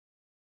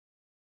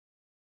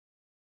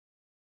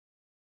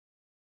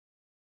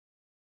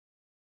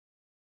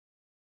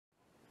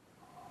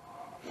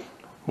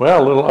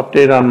Well, a little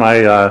update on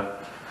my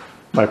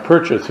my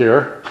purchase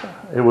here.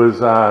 It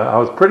was I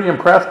was pretty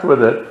impressed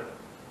with it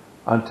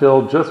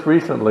until just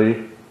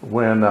recently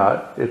when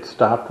it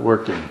stopped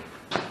working.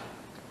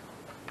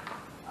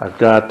 I've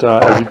got,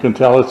 as you can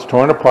tell, it's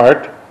torn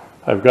apart.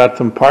 I've got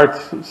some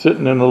parts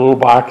sitting in a little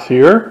box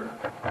here,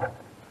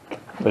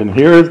 and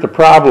here is the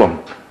problem.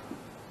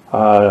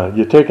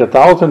 You take a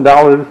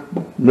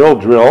 $1,000 mill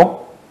drill,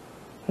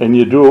 and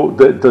you do,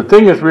 the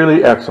thing is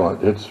really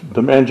excellent. It's,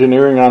 the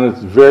engineering on it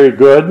is very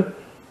good.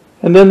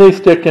 And then they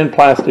stick in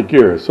plastic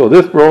gears. So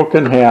this broke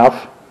in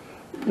half.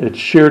 It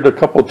sheared a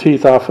couple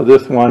teeth off of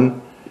this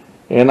one.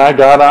 And I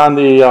got on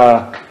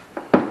the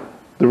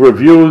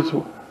reviews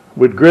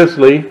with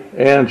Grizzly,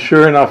 and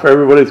sure enough,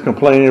 everybody's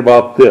complaining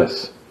about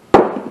this.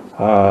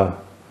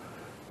 But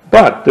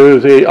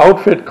there's an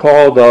outfit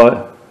called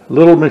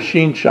Little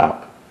Machine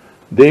Shop.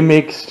 They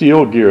make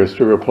steel gears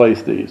to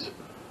replace these.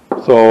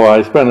 So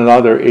I spent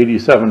another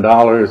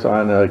 $87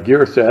 on a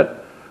gear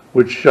set,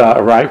 which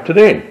arrived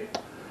today.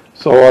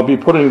 So I'll be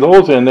putting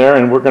those in there,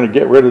 and we're going to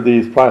get rid of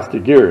these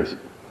plastic gears. It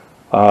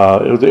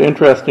was an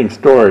interesting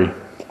story.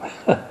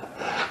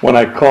 When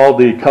I called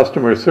the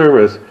customer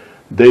service,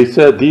 they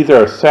said these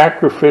are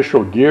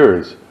sacrificial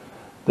gears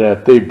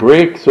that they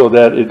break so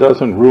that it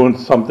doesn't ruin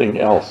something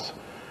else.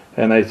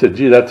 And I said,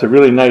 gee, that's a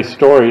really nice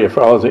story if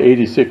I was an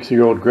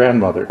 86-year-old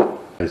grandmother.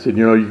 I said,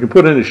 you know, you can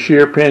put in a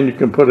shear pin, you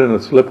can put in a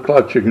slip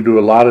clutch, you can do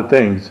a lot of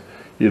things.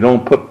 You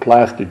don't put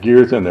plastic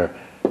gears in there.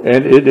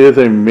 And it is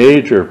a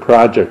major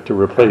project to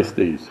replace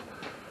these.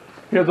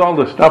 Here's all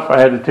the stuff I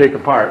had to take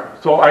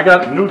apart. So I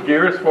got new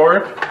gears for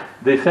it.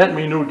 They sent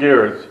me new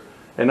gears,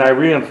 and I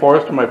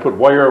reinforced them. I put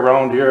wire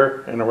around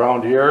here and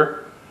around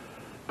here,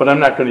 but I'm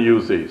not going to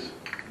use these.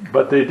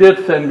 But they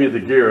did send me the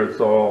gears,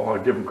 so I'll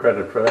give them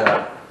credit for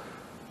that.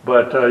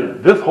 But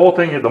this whole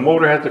thing, the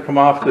motor has to come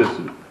off,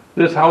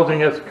 this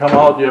housing has to come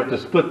out. You have to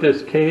split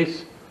this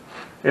case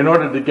in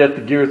order to get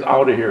the gears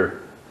out of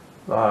here.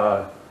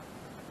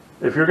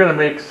 If you're going to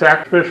make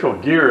sacrificial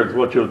gears,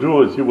 what you'll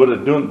do is you would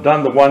have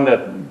done the one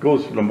that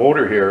goes to the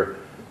motor here,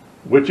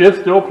 which is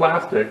still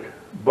plastic,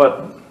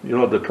 but you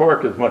know the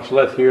torque is much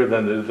less here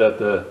than it is at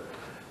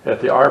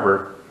the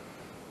arbor.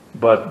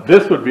 But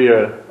this would be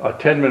a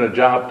 10-minute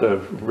job to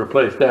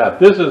replace that.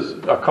 This is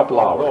a couple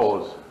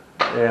hours.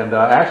 And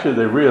actually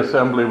the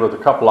reassembly was a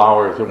couple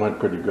hours. It went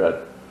pretty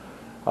good.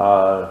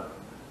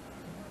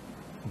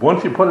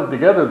 Once you put it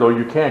together though,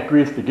 you can't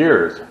grease the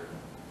gears.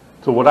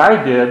 So what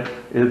I did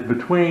is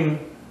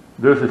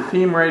there's a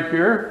seam right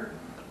here.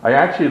 I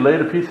actually laid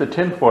a piece of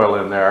tin foil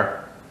in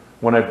there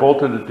when I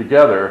bolted it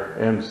together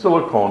and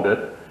siliconed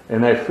it,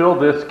 and I filled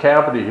this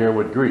cavity here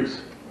with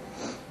grease.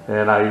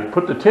 And I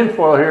put the tin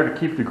foil here to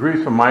keep the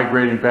grease from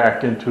migrating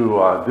back into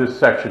this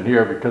section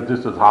here, because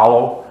this is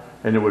hollow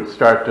and it would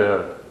start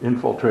to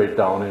infiltrate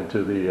down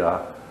into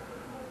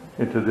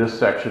this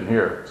section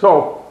here.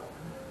 So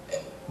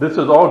this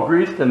is all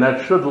greased, and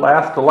that should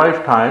last a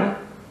lifetime.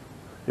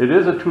 It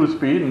is a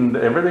 2-speed and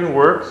everything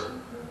works.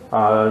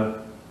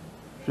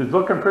 She's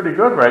looking pretty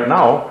good right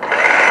now.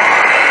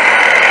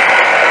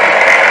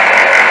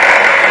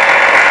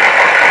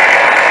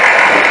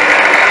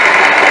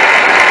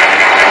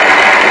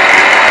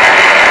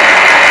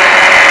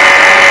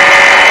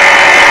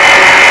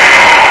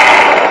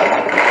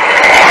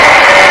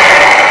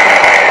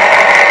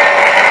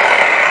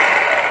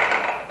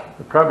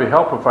 It'd probably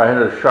help if I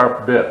had a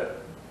sharp bit,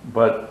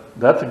 but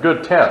that's a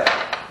good test.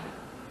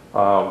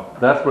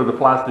 That's where the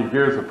plastic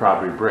gears will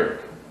probably break.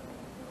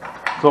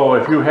 So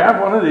if you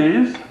have one of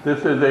these,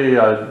 this is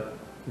a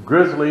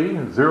Grizzly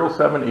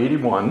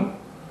G0781,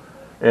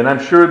 and I'm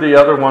sure the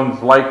other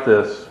ones like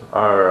this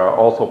are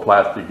also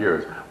plastic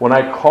gears. When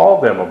I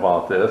called them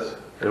about this,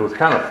 it was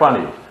kind of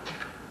funny.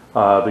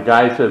 The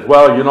guy says,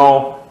 well, you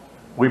know,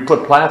 we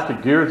put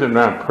plastic gears in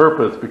there on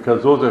purpose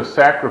because those are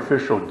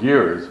sacrificial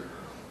gears.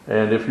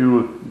 And if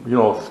you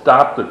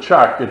stop the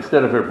chuck,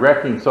 instead of it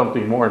wrecking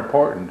something more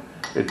important,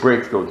 it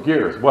breaks those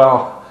gears.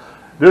 Well,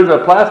 there's a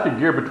plastic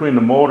gear between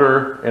the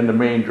motor and the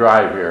main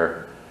drive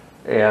here,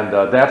 and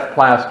that's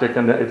plastic,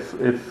 and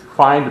it's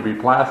fine to be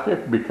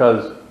plastic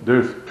because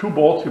there's 2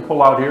 bolts you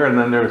pull out here, and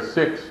then there's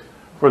 6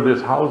 for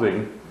this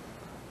housing,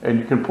 and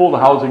you can pull the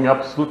housing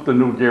up, slip the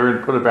new gear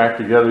and put it back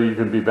together. You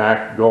can be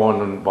back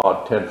going in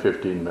about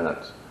 10-15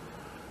 minutes.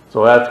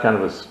 So that's kind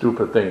of a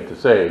stupid thing to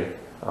say.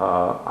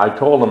 I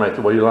told him, I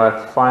said, well, you know,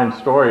 that's a fine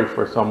story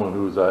for someone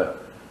who's a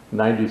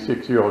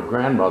 96-year-old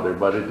grandmother,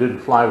 but it didn't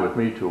fly with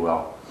me too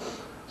well.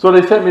 So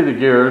they sent me the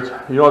gears.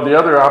 You know, the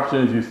other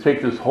option is you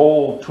take this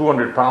whole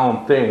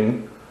 200-pound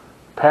thing,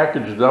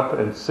 package it up,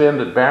 and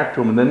send it back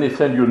to them, and then they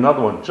send you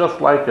another one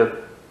just like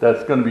it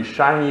that's going to be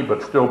shiny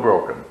but still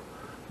broken,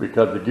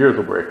 because the gears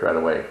will break right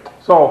away.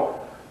 So,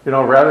 you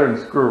know, rather than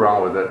screw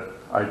around with it,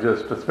 I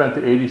just spent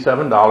the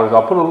 $87.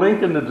 I'll put a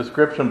link in the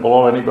description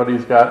below.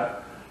 Anybody's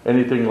got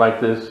anything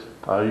like this,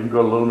 you can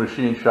go to Little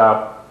Machine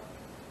Shop,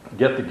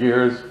 get the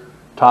gears,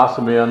 toss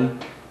them in.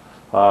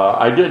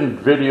 I didn't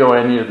video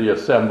any of the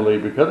assembly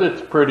because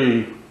it's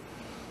pretty,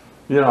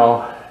 you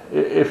know,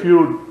 if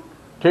you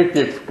take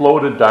the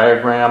exploded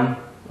diagram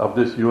of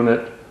this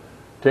unit,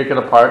 take it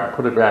apart and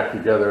put it back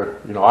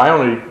together. You know, I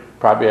only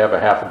probably have a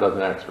half a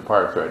dozen extra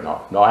parts right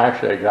now. No,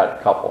 actually I got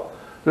a couple.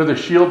 There's a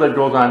shield that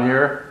goes on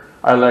here.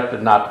 I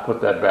elected not to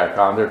put that back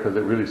on there because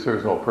it really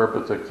serves no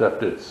purpose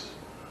except it's,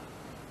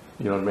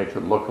 you know, it makes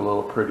it look a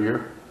little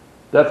prettier.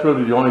 That's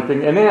really the only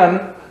thing. And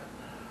then,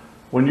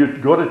 when you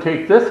go to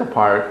take this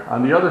apart,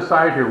 on the other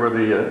side here where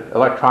the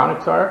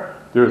electronics are,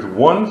 there's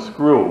one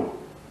screw,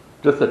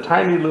 just a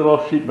tiny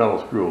little sheet metal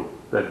screw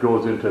that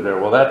goes into there.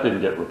 Well, that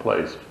didn't get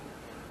replaced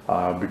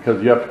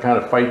because you have to kind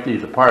of fight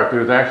these apart.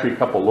 There's actually a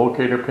couple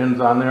locator pins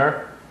on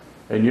there,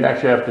 and you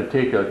actually have to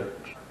take a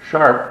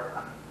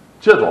sharp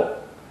chisel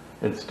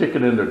and stick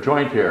it in the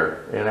joint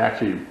here and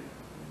actually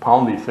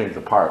pound these things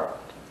apart.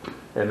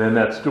 And then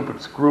that stupid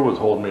screw was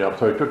holding me up,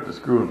 so I took the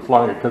screw and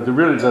flung it because it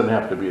really doesn't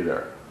have to be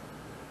there.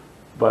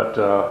 But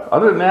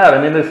other than that,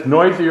 I mean, it's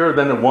noisier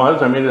than it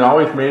was. I mean, it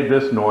always made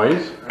this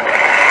noise.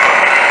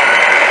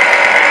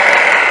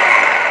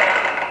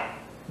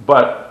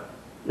 But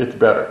it's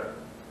better.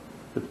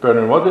 It's better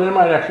than it was, and it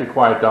might actually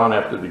quiet down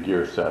after the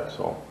gear's set.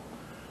 So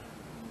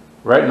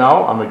right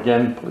now, I'm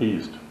again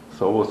pleased.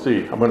 So we'll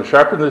see. I'm going to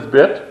sharpen this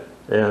bit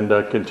and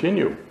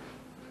continue.